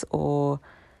right, or,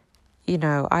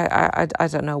 I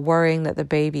don't know, worrying that the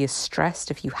baby is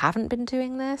stressed if you haven't been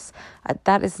doing this,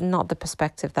 that is not the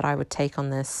perspective that I would take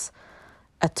on this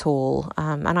at all.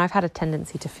 And I've had a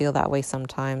tendency to feel that way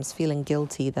sometimes, feeling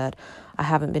guilty that I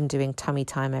haven't been doing tummy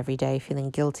time every day,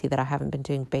 feeling guilty that I haven't been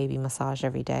doing baby massage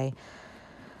every day.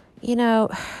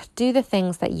 Do the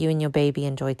things that you and your baby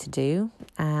enjoy to do,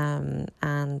 and,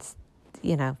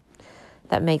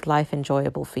 that make life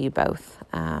enjoyable for you both.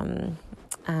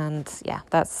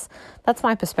 That's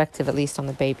my perspective, at least on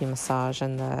the baby massage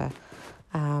and the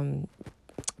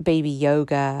baby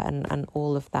yoga and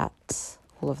all of that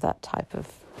type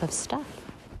of stuff.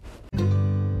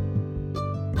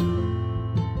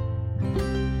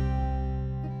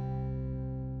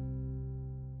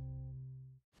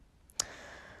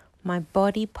 My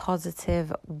body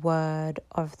positive word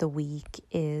of the week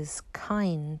is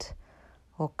kind,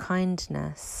 or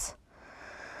kindness.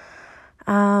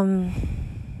 I'm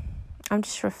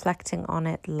just reflecting on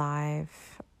it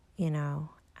live,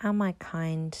 am I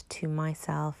kind to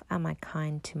myself? Am I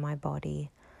kind to my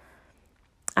body?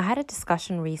 I had a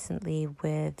discussion recently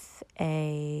with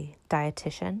a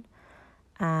dietitian,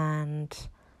 and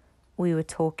we were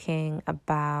talking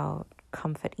about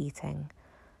comfort eating.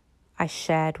 I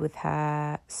shared with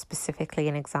her specifically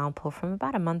an example from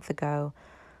about a month ago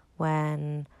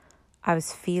when I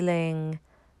was feeling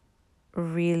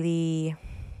really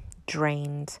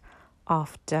drained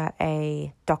after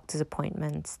a doctor's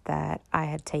appointment that I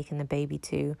had taken the baby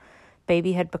to.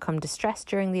 Baby had become distressed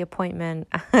during the appointment,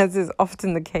 as is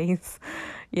often the case,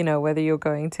 whether you're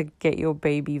going to get your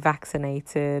baby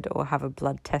vaccinated or have a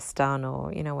blood test done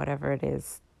or, whatever it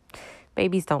is.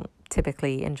 Babies don't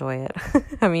typically enjoy it.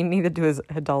 I mean, neither do as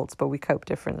adults, but we cope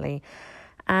differently.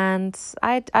 And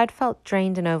I'd felt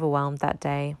drained and overwhelmed that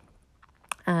day.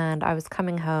 And I was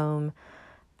coming home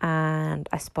and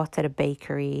I spotted a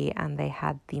bakery, and they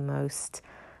had the most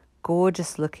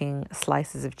gorgeous looking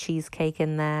slices of cheesecake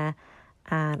in there.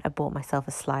 And I bought myself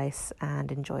a slice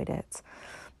and enjoyed it.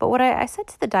 But what I said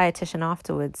to the dietitian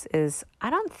afterwards is, I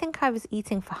don't think I was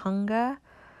eating for hunger.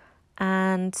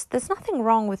 And there's nothing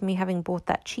wrong with me having bought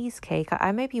that cheesecake.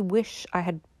 I maybe wish I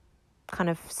had kind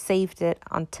of saved it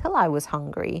until I was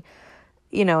hungry,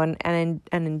 and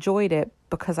enjoyed it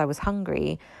because I was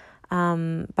hungry.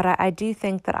 But I do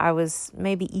think that I was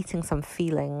maybe eating some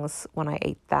feelings when I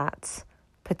ate that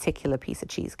particular piece of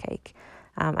cheesecake.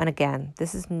 And again,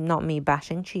 this is not me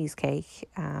bashing cheesecake,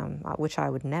 which I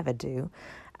would never do.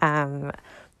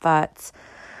 But,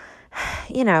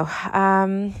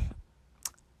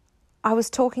 I was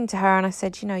talking to her and I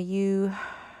said, you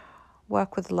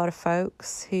work with a lot of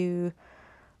folks who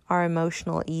are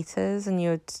emotional eaters, and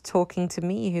you're talking to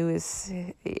me who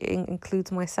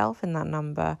includes myself in that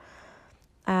number.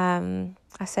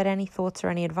 I said, any thoughts or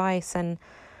any advice? And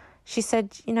she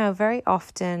said, very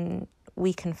often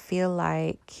we can feel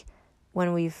like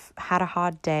when we've had a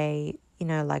hard day,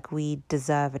 like we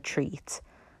deserve a treat,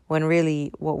 when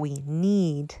really what we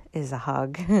need is a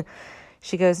hug.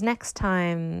 She goes, next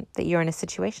time that you're in a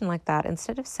situation like that,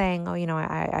 instead of saying,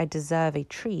 I deserve a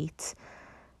treat,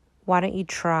 why don't you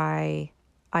try,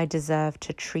 I deserve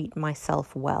to treat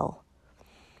myself well?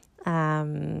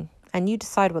 And you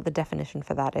decide what the definition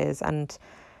for that is. And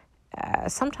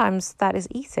sometimes that is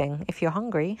eating if you're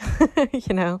hungry.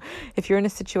 If you're in a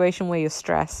situation where you're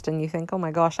stressed and you think, oh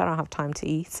my gosh, I don't have time to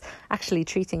eat. Actually,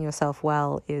 treating yourself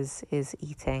well is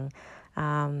eating.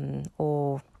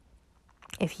 Or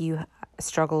if you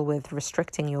struggle with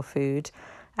restricting your food,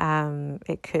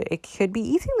 it could be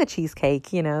eating the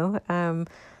cheesecake,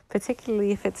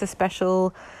 particularly if it's a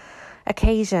special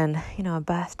occasion, a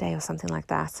birthday or something like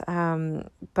that.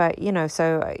 But,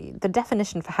 so the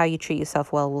definition for how you treat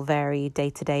yourself well will vary day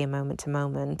to day and moment to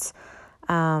moment.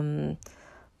 But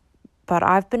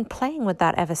I've been playing with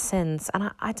that ever since.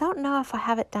 And I don't know if I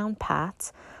have it down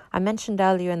pat. I mentioned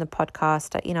earlier in the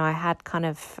podcast, I had kind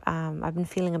of, I've been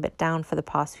feeling a bit down for the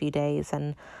past few days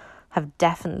and have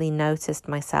definitely noticed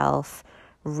myself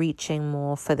reaching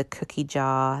more for the cookie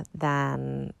jar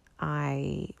than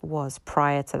I was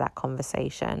prior to that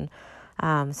conversation.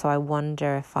 So I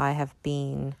wonder if I have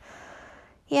been,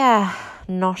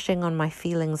 noshing on my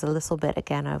feelings a little bit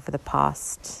again over the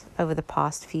past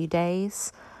few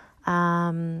days.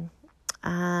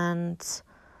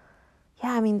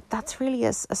 That's really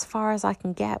as far as I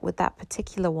can get with that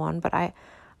particular one. But I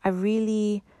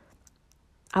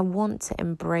want to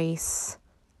embrace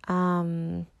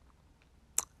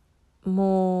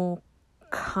more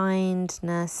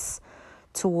kindness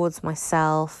towards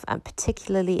myself, and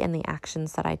particularly in the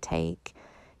actions that I take.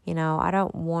 I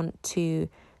don't want to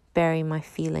bury my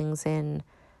feelings in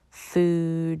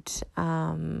food.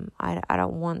 I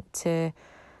don't want to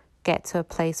get to a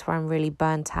place where I'm really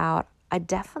burnt out. I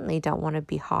definitely don't want to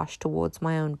be harsh towards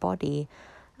my own body.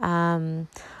 I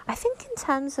think in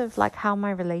terms of like how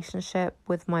my relationship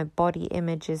with my body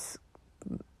image is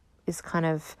kind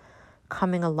of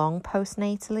coming along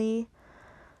postnatally.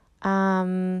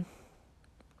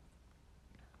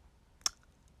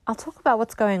 I'll talk about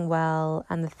what's going well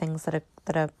and the things that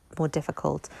are more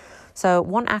difficult. So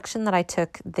one action that I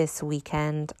took this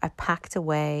weekend, I packed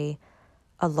away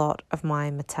a lot of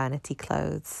my maternity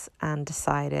clothes and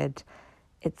decided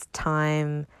it's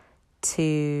time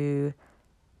to,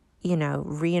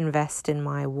 reinvest in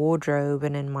my wardrobe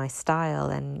and in my style.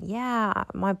 And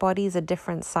my body's a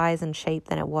different size and shape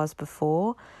than it was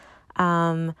before.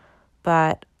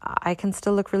 But I can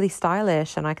still look really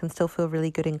stylish and I can still feel really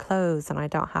good in clothes, and I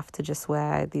don't have to just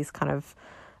wear these kind of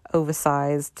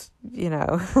oversized,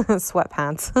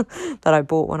 sweatpants that I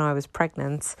bought when I was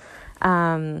pregnant.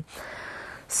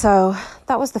 So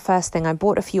that was the first thing. I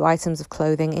bought a few items of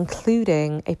clothing,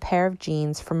 including a pair of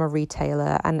jeans from a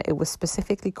retailer, and it was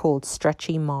specifically called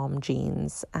Stretchy Mom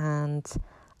Jeans. And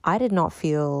I did not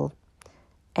feel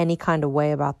any kind of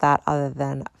way about that other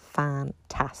than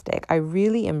fantastic. I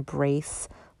really embrace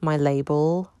my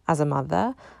label as a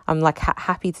mother. I'm like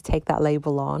happy to take that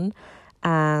label on,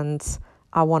 and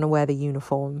I want to wear the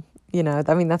uniform.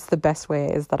 That's the best way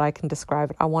it is that I can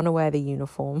describe it. I want to wear the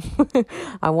uniform.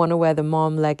 I want to wear the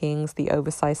mom leggings, the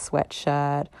oversized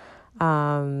sweatshirt.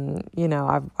 I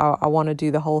want to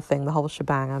do the whole thing, the whole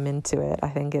shebang. I'm into it. I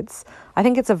think it's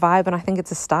a vibe, and I think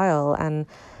it's a style. And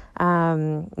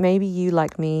maybe you,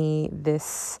 like me,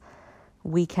 this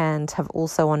weekend have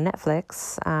also on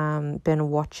Netflix been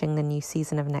watching the new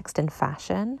season of Next in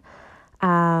Fashion.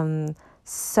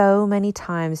 So many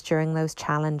times during those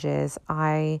challenges,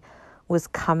 I was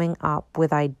coming up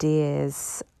with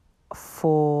ideas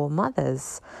for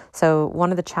mothers. So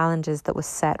one of the challenges that was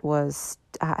set was,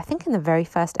 I think in the very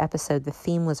first episode, the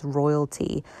theme was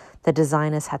royalty. The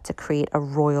designers had to create a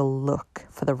royal look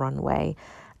for the runway.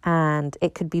 And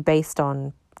it could be based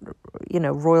on,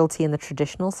 royalty in the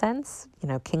traditional sense,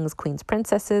 kings, queens,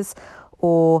 princesses,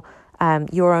 or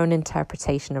your own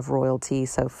interpretation of royalty.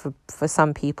 So for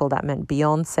some people that meant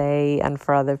Beyonce, and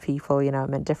for other people, it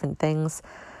meant different things.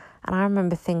 And I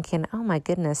remember thinking, oh my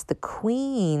goodness, the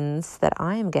queens that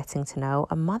I am getting to know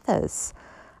are mothers.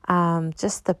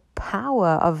 just the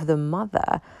power of the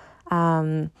mother,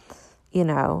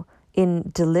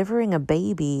 in delivering a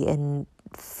baby, in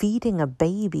feeding a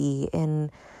baby,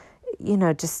 in,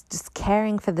 just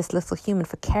caring for this little human,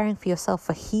 for caring for yourself,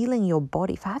 for healing your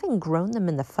body, for having grown them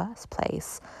in the first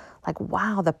place. Like,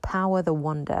 wow, the power, the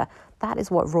wonder. That is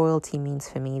what royalty means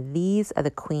for me. These are the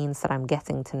queens that I'm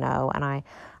getting to know. And I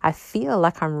feel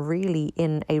like I'm really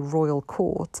in a royal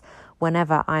court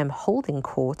whenever I'm holding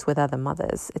court with other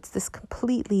mothers. It's this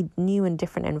completely new and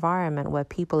different environment where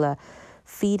people are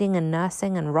feeding and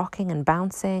nursing and rocking and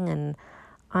bouncing, and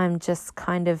I'm just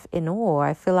kind of in awe.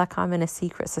 I feel like I'm in a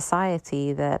secret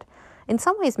society that in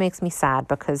some ways makes me sad,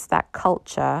 because that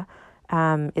culture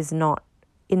is not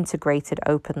integrated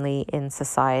openly in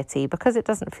society, because it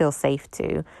doesn't feel safe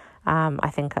to. I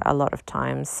think a lot of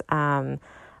times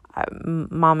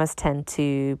mamas tend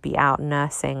to be out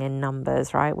nursing in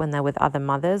numbers, right? When they're with other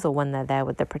mothers, or when they're there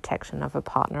with the protection of a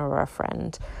partner or a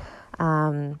friend.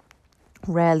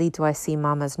 Rarely do I see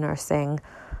mamas nursing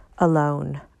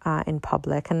alone in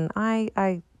public, and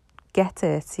I get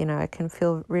it. It can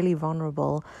feel really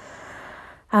vulnerable.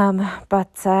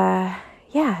 Anyway,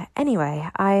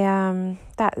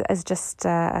 that is just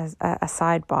a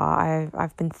sidebar.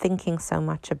 I've been thinking so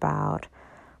much about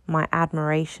my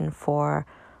admiration for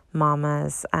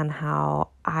mamas, and how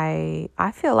I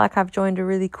feel like I've joined a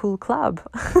really cool club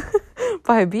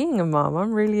by being a mom.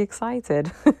 I'm really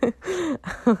excited.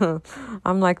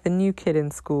 I'm like the new kid in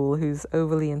school who's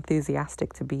overly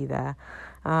enthusiastic to be there.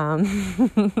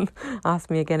 Ask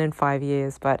me again in 5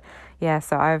 years. But yeah,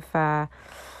 so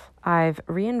I've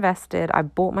reinvested. I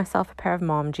bought myself a pair of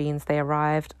mom jeans. They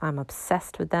arrived. I'm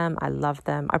obsessed with them. I love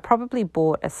them. I probably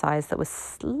bought a size that was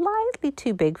slightly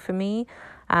too big for me.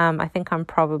 I think I'm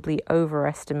probably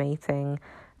overestimating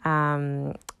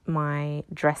my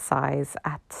dress size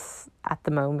at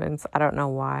the moment. I don't know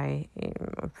why.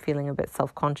 I'm feeling a bit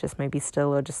self-conscious maybe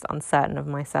still, or just uncertain of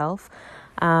myself.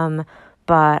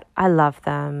 But I love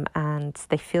them, and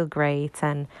they feel great,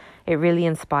 and it really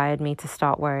inspired me to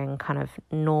start wearing kind of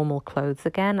normal clothes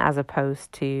again, as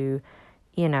opposed to,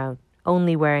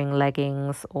 only wearing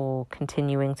leggings or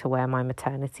continuing to wear my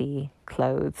maternity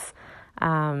clothes.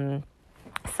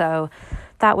 So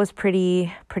that was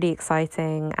pretty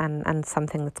exciting, and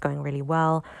something that's going really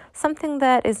well. Something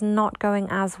that is not going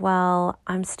as well,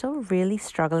 I'm still really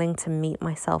struggling to meet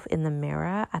myself in the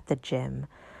mirror at the gym.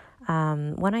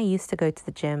 When I used to go to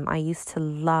the gym, I used to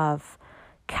love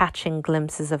catching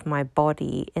glimpses of my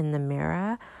body in the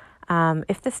mirror.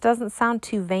 If this doesn't sound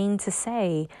too vain to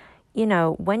say,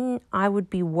 when I would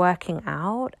be working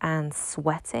out and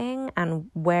sweating and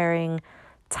wearing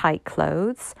tight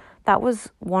clothes, that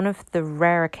was one of the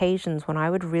rare occasions when I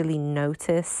would really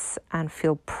notice and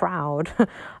feel proud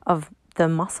of the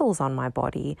muscles on my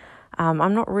body.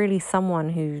 I'm not really someone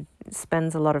who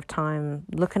spends a lot of time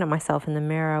looking at myself in the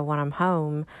mirror when I'm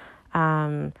home,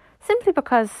 simply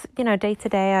because, day to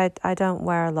day I don't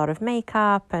wear a lot of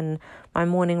makeup, and my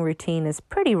morning routine is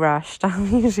pretty rushed. I'm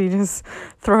usually just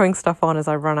throwing stuff on as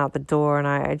I run out the door, and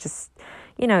I just,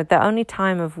 the only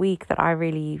time of week that I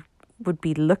really would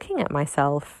be looking at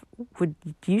myself would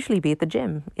usually be at the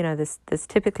gym. There's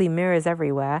typically mirrors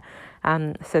everywhere,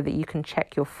 so that you can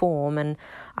check your form, and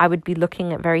I would be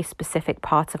looking at very specific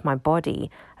parts of my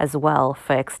body as well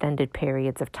for extended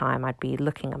periods of time. I'd be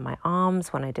looking at my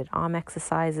arms when I did arm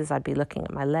exercises. I'd be looking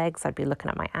at my legs. I'd be looking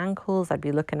at my ankles. I'd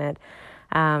be looking at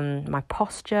my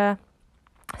posture.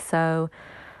 So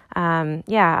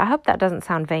I hope that doesn't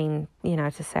sound vain,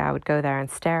 to say I would go there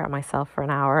and stare at myself for an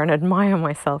hour and admire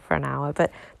myself for an hour.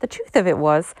 But the truth of it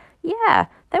was, there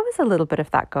was a little bit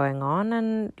of that going on,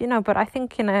 and but I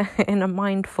think in a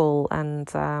mindful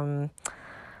and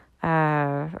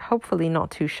hopefully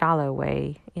not too shallow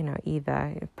way,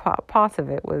 either. Part of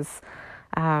it was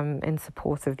in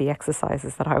support of the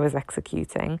exercises that I was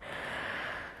executing.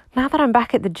 Now that I'm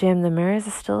back at the gym, the mirrors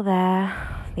are still there,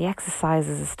 the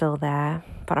exercises are still there,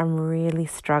 but I'm really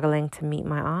struggling to meet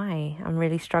my eye. I'm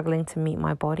really struggling to meet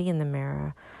my body in the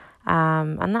mirror.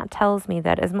 And that tells me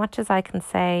that as much as I can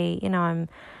say, I'm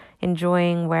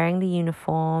enjoying wearing the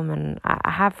uniform and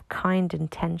I have kind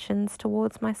intentions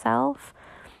towards myself,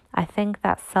 I think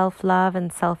that self-love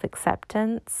and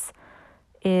self-acceptance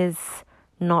is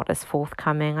not as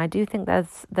forthcoming. I do think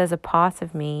there's a part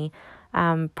of me,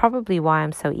 probably why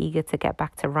I'm so eager to get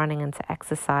back to running and to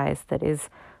exercise, that is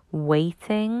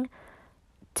waiting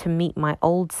to meet my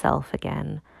old self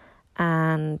again.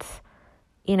 And,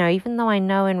 even though I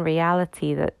know in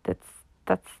reality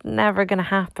that's never going to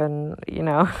happen,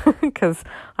 because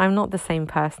I'm not the same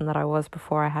person that I was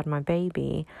before I had my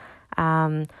baby.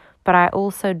 but I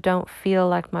also don't feel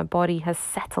like my body has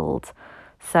settled.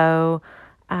 So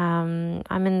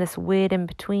I'm in this weird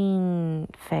in-between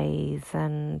phase,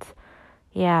 and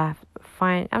yeah,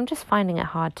 I'm just finding it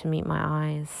hard to meet my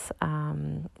eyes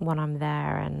when I'm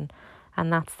there,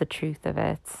 and that's the truth of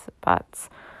it. But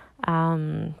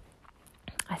I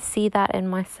see that in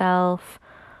myself.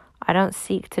 I don't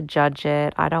seek to judge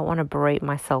it. I don't want to berate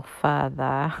myself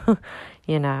further,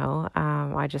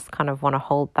 I just kind of want to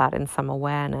hold that in some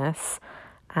awareness.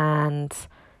 And,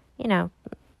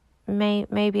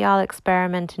 maybe I'll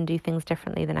experiment and do things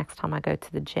differently the next time I go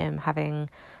to the gym, having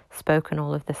spoken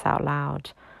all of this out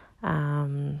loud.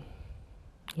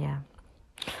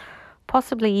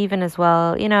 Possibly even as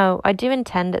well, I do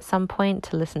intend at some point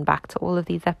to listen back to all of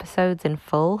these episodes in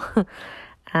full.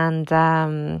 And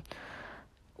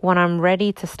when I'm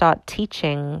ready to start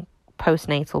teaching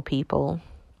postnatal people,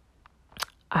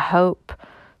 I hope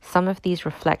some of these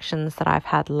reflections that I've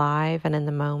had live and in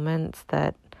the moment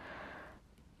that,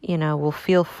 will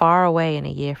feel far away in a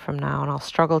year from now, and I'll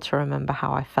struggle to remember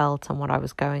how I felt and what I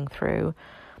was going through.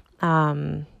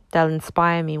 They'll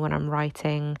inspire me when I'm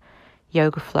writing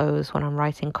yoga flows, when I'm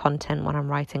writing content, when I'm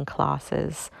writing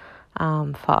classes,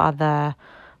 for other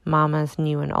mamas,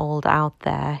 new and old, out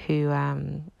there who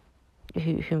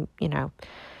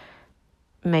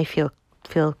may feel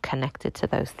connected to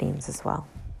those themes as well.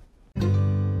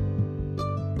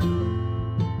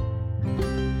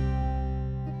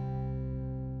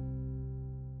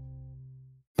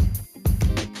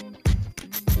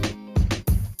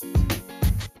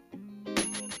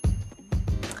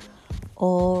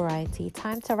 Alrighty,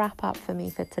 time to wrap up for me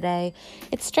for today.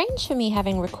 It's strange for me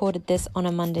having recorded this on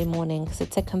a Monday morning because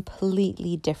it's a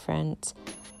completely different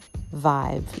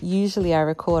vibe. Usually I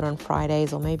record on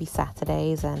Fridays or maybe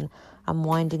Saturdays and I'm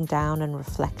winding down and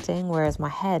reflecting, whereas my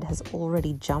head has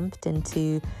already jumped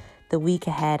into the week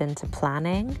ahead and to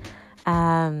planning.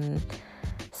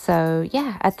 So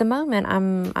yeah, at the moment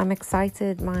I'm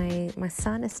excited. My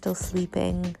son is still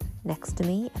sleeping next to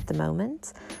me at the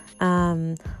moment.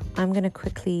 I'm going to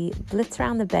quickly blitz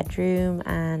around the bedroom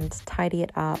and tidy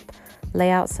it up,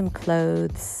 lay out some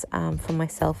clothes for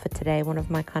myself for today. One of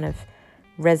my kind of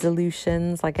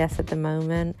resolutions, I guess, at the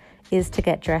moment is to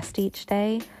get dressed each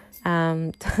day.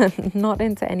 Not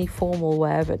into any formal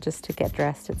wear, but just to get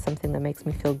dressed. It's something that makes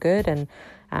me feel good and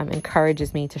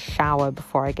encourages me to shower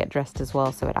before I get dressed as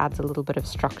well. So it adds a little bit of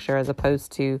structure as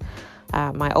opposed to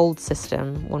my old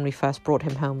system when we first brought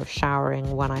him home of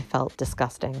showering when I felt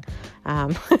disgusting.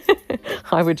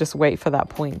 I would just wait for that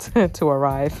point to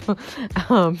arrive.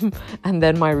 And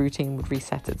then my routine would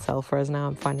reset itself, whereas now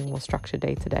I'm finding more structure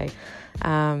day to day.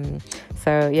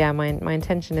 So yeah, my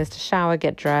intention is to shower,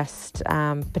 get dressed,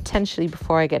 potentially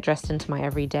before I get dressed into my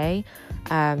everyday,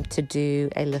 to do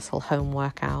a little home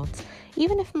workout.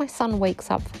 Even if my son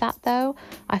wakes up for that though,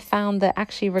 I found that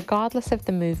actually regardless of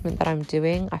the movement that I'm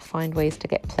doing, I find ways to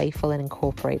get playful and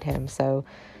incorporate him. So,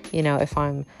 if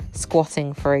I'm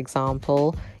squatting, for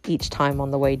example, each time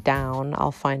on the way down,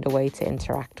 I'll find a way to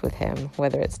interact with him,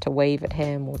 whether it's to wave at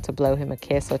him or to blow him a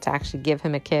kiss or to actually give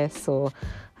him a kiss or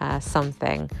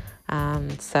something.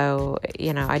 So,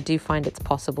 I do find it's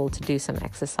possible to do some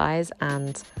exercise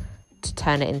and to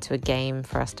turn it into a game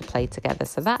for us to play together.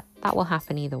 So that will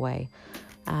happen either way.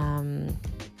 And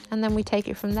then we take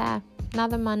it from there.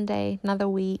 Another Monday, another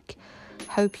week.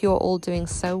 Hope you're all doing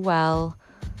so well.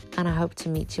 And I hope to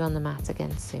meet you on the mat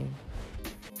again soon.